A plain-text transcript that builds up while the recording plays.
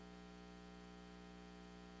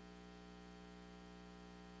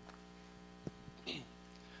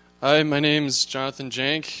Hi, my name is Jonathan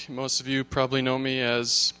Jank. Most of you probably know me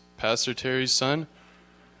as Pastor Terry's son.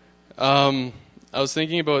 I was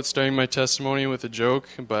thinking about starting my testimony with a joke,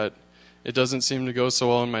 but it doesn't seem to go so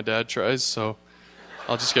well when my dad tries, so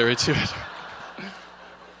I'll just get right to it.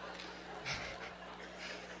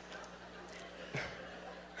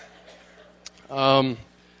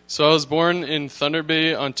 So I was born in Thunder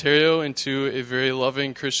Bay, Ontario, into a very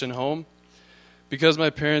loving Christian home. Because my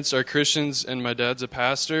parents are Christians and my dad's a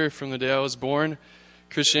pastor, from the day I was born,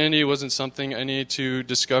 Christianity wasn't something I needed to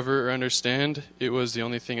discover or understand. It was the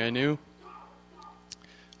only thing I knew.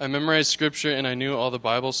 I memorized scripture and I knew all the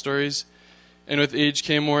Bible stories, and with age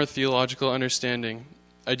came more theological understanding.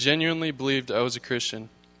 I genuinely believed I was a Christian.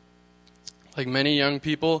 Like many young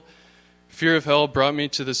people, fear of hell brought me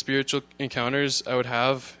to the spiritual encounters I would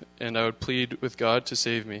have, and I would plead with God to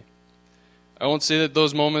save me. I won't say that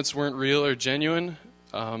those moments weren't real or genuine,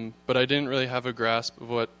 but I didn't really have a grasp of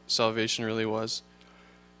what salvation really was.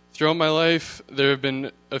 Throughout my life, there have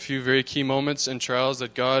been a few very key moments and trials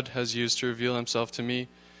that God has used to reveal himself to me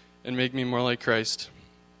and make me more like Christ.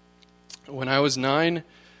 When I was 9,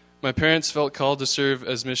 my parents felt called to serve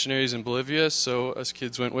as missionaries in Bolivia, so us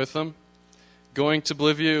kids went with them. Going to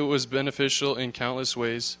Bolivia was beneficial in countless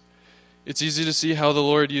ways. It's easy to see how the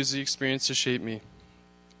Lord used the experience to shape me.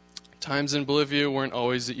 Times in Bolivia weren't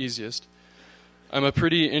always the easiest. I'm a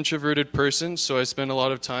pretty introverted person, so I spend a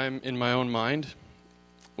lot of time in my own mind.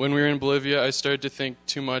 When we were in Bolivia, I started to think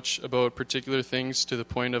too much about particular things to the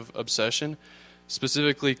point of obsession,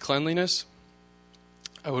 specifically cleanliness.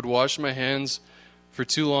 I would wash my hands for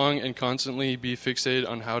too long and constantly be fixated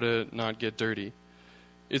on how to not get dirty.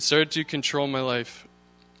 It started to control my life.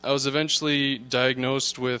 I was eventually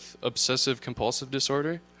diagnosed with obsessive-compulsive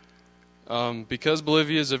disorder. Because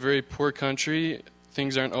Bolivia is a very poor country,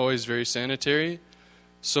 things aren't always very sanitary,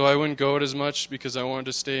 so I wouldn't go out as much because I wanted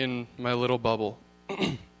to stay in my little bubble.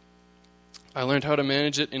 I learned how to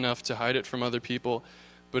manage it enough to hide it from other people,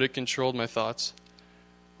 but it controlled my thoughts.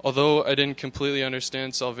 Although I didn't completely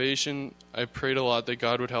understand salvation, I prayed a lot that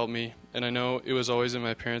God would help me, and I know it was always in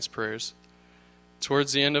my parents' prayers.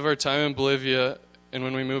 Towards the end of our time in Bolivia, and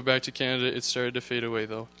when we moved back to Canada, it started to fade away,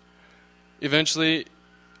 though. Eventually,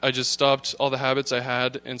 I just stopped all the habits I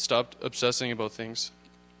had and stopped obsessing about things.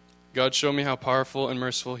 God showed me how powerful and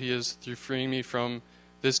merciful he is through freeing me from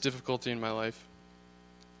this difficulty in my life.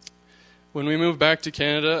 When we moved back to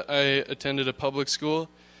Canada, I attended a public school,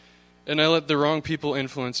 and I let the wrong people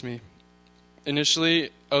influence me. Initially,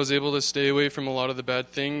 I was able to stay away from a lot of the bad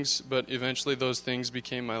things, but eventually those things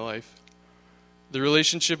became my life. The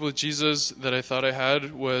relationship with Jesus that I thought I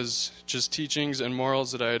had was just teachings and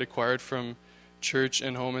morals that I had acquired from church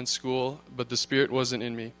and home and school, but the Spirit wasn't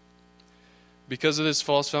in me. Because of this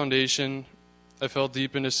false foundation, I fell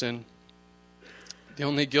deep into sin. The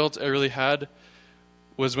only guilt I really had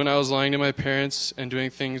was when I was lying to my parents and doing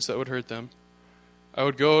things that would hurt them. I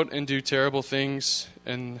would go out and do terrible things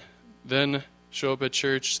and then show up at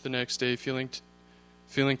church the next day feeling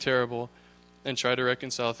terrible and try to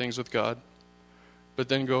reconcile things with God, but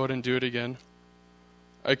then go out and do it again.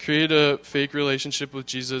 I created a fake relationship with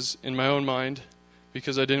Jesus in my own mind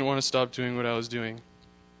because I didn't want to stop doing what I was doing.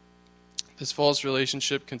 This false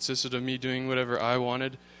relationship consisted of me doing whatever I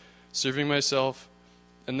wanted, serving myself,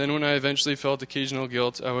 and then when I eventually felt occasional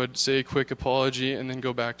guilt, I would say a quick apology and then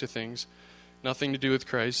go back to things. Nothing to do with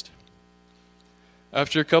Christ.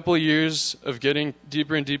 After a couple of years of getting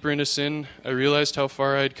deeper and deeper into sin, I realized how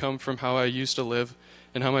far I had come from how I used to live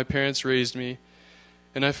and how my parents raised me,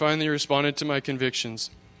 and I finally responded to my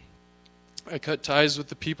convictions. I cut ties with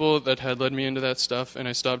the people that had led me into that stuff, and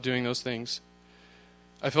I stopped doing those things.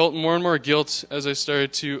 I felt more and more guilt as I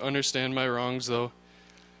started to understand my wrongs, though.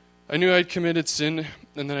 I knew I'd committed sin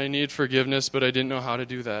and that I needed forgiveness, but I didn't know how to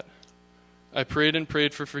do that. I prayed and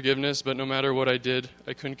prayed for forgiveness, but no matter what I did,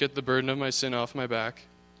 I couldn't get the burden of my sin off my back.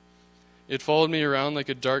 It followed me around like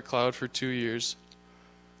a dark cloud for 2 years.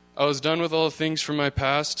 I was done with all the things from my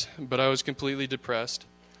past, but I was completely depressed.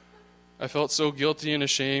 I felt so guilty and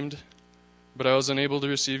ashamed, but I was unable to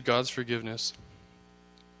receive God's forgiveness.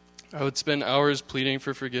 I would spend hours pleading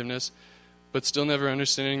for forgiveness, but still never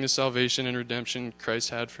understanding the salvation and redemption Christ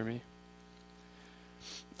had for me.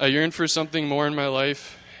 I yearned for something more in my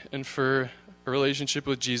life and for a relationship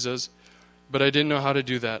with Jesus, but I didn't know how to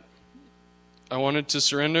do that. I wanted to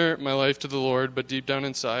surrender my life to the Lord, but deep down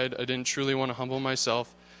inside, I didn't truly want to humble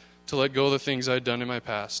myself to let go of the things I'd done in my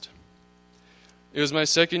past. It was my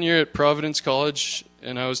second year at Providence College,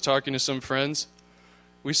 and I was talking to some friends.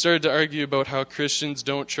 We started to argue about how Christians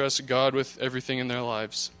don't trust God with everything in their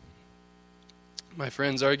lives. My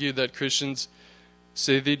friends argued that Christians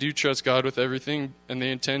say they do trust God with everything and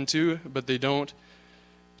they intend to, but they don't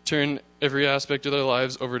turn every aspect of their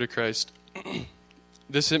lives over to Christ.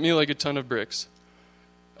 This hit me like a ton of bricks.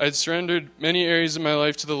 I'd surrendered many areas of my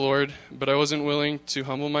life to the Lord, but I wasn't willing to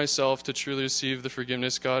humble myself to truly receive the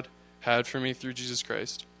forgiveness God had for me through Jesus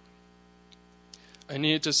Christ. I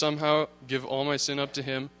needed to somehow give all my sin up to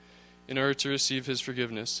Him in order to receive His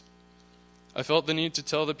forgiveness. I felt the need to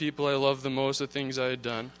tell the people I loved the most the things I had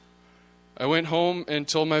done. I went home and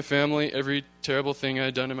told my family every terrible thing I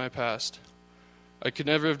had done in my past. I could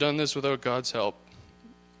never have done this without God's help.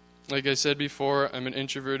 Like I said before, I'm an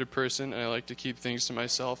introverted person and I like to keep things to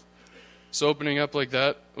myself. So opening up like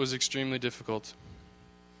that was extremely difficult.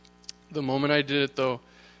 The moment I did it, though,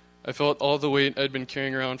 I felt all the weight I'd been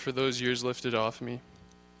carrying around for those years lifted off me.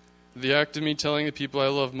 The act of me telling the people I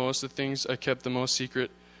love most the things I kept the most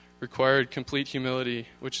secret required complete humility,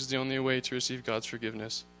 which is the only way to receive God's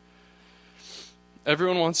forgiveness.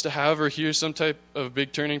 Everyone wants to have or hear some type of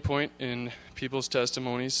big turning point in people's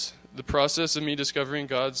testimonies. The process of me discovering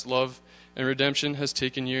God's love and redemption has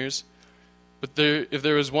taken years. But if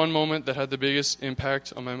there was one moment that had the biggest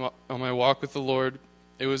impact on my walk with the Lord,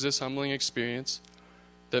 it was this humbling experience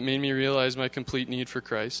that made me realize my complete need for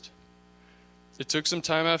Christ. It took some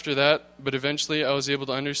time after that, but eventually I was able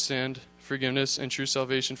to understand forgiveness and true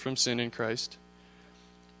salvation from sin in Christ.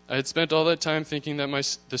 I had spent all that time thinking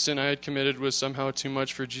that the sin I had committed was somehow too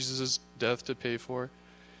much for Jesus' death to pay for.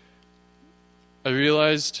 I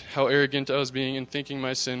realized how arrogant I was being in thinking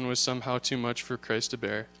my sin was somehow too much for Christ to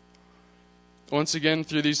bear. Once again,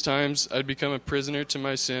 through these times, I'd become a prisoner to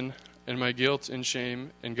my sin and my guilt and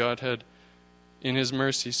shame, and God had, in His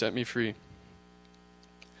mercy, set me free.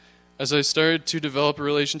 As I started to develop a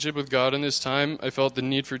relationship with God in this time, I felt the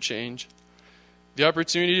need for change. The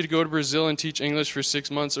opportunity to go to Brazil and teach English for 6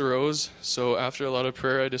 months arose, so after a lot of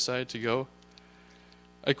prayer, I decided to go.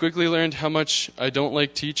 I quickly learned how much I don't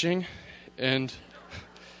like teaching, and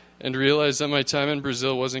realized that my time in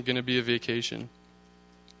Brazil wasn't going to be a vacation.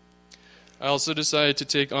 I also decided to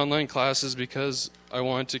take online classes because I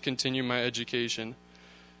wanted to continue my education.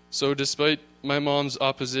 So despite my mom's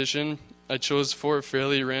opposition, I chose 4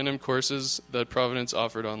 fairly random courses that Providence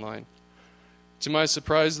offered online. To my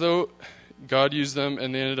surprise, though, God used them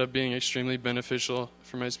and they ended up being extremely beneficial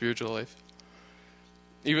for my spiritual life.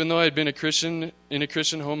 Even though I had been a Christian in a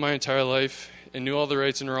Christian home my entire life and knew all the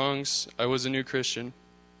rights and wrongs, I was a new Christian.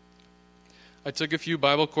 I took a few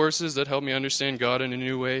Bible courses that helped me understand God in a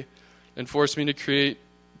new way and forced me to create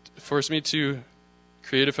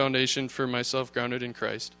a foundation for myself grounded in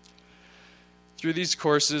Christ. Through these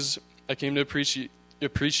courses, I came to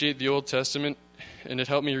appreciate the Old Testament, and it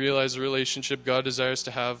helped me realize the relationship God desires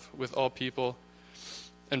to have with all people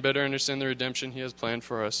and better understand the redemption He has planned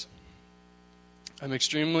for us. I'm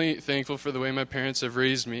extremely thankful for the way my parents have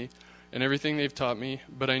raised me and everything they've taught me,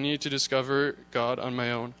 but I needed to discover God on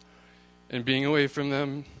my own. And being away from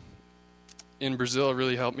them in Brazil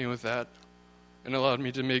really helped me with that and allowed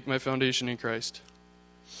me to make my foundation in Christ.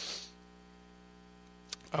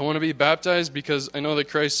 I want to be baptized because I know that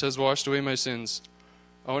Christ has washed away my sins.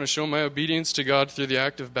 I want to show my obedience to God through the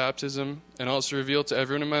act of baptism and also reveal to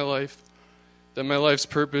everyone in my life that my life's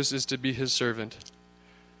purpose is to be His servant.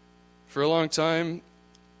 For a long time,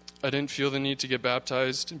 I didn't feel the need to get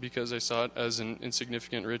baptized because I saw it as an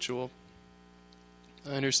insignificant ritual.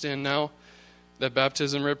 I understand now that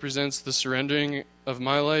baptism represents the surrendering of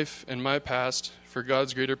my life and my past for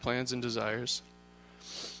God's greater plans and desires.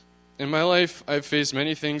 In my life, I've faced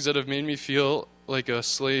many things that have made me feel like a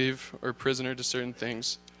slave or prisoner to certain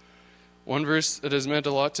things. One verse that has meant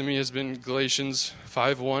a lot to me has been Galatians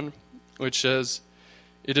 5:1, which says,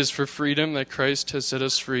 "It is for freedom that Christ has set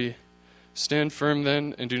us free. Stand firm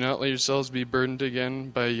then, and do not let yourselves be burdened again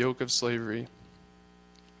by a yoke of slavery."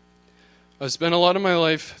 I've spent a lot of my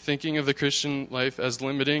life thinking of the Christian life as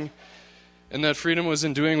limiting, and that freedom was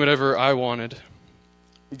in doing whatever I wanted.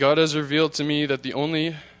 God has revealed to me that the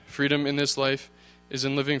only freedom in this life is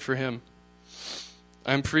in living for Him.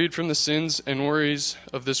 I'm freed from the sins and worries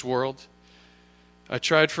of this world. I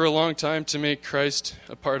tried for a long time to make Christ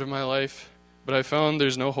a part of my life, but I found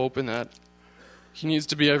there's no hope in that. He needs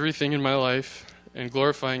to be everything in my life, and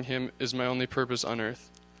glorifying Him is my only purpose on earth.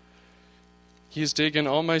 He has taken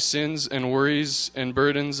all my sins and worries and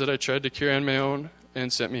burdens that I tried to carry on my own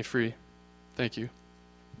and set me free. Thank you.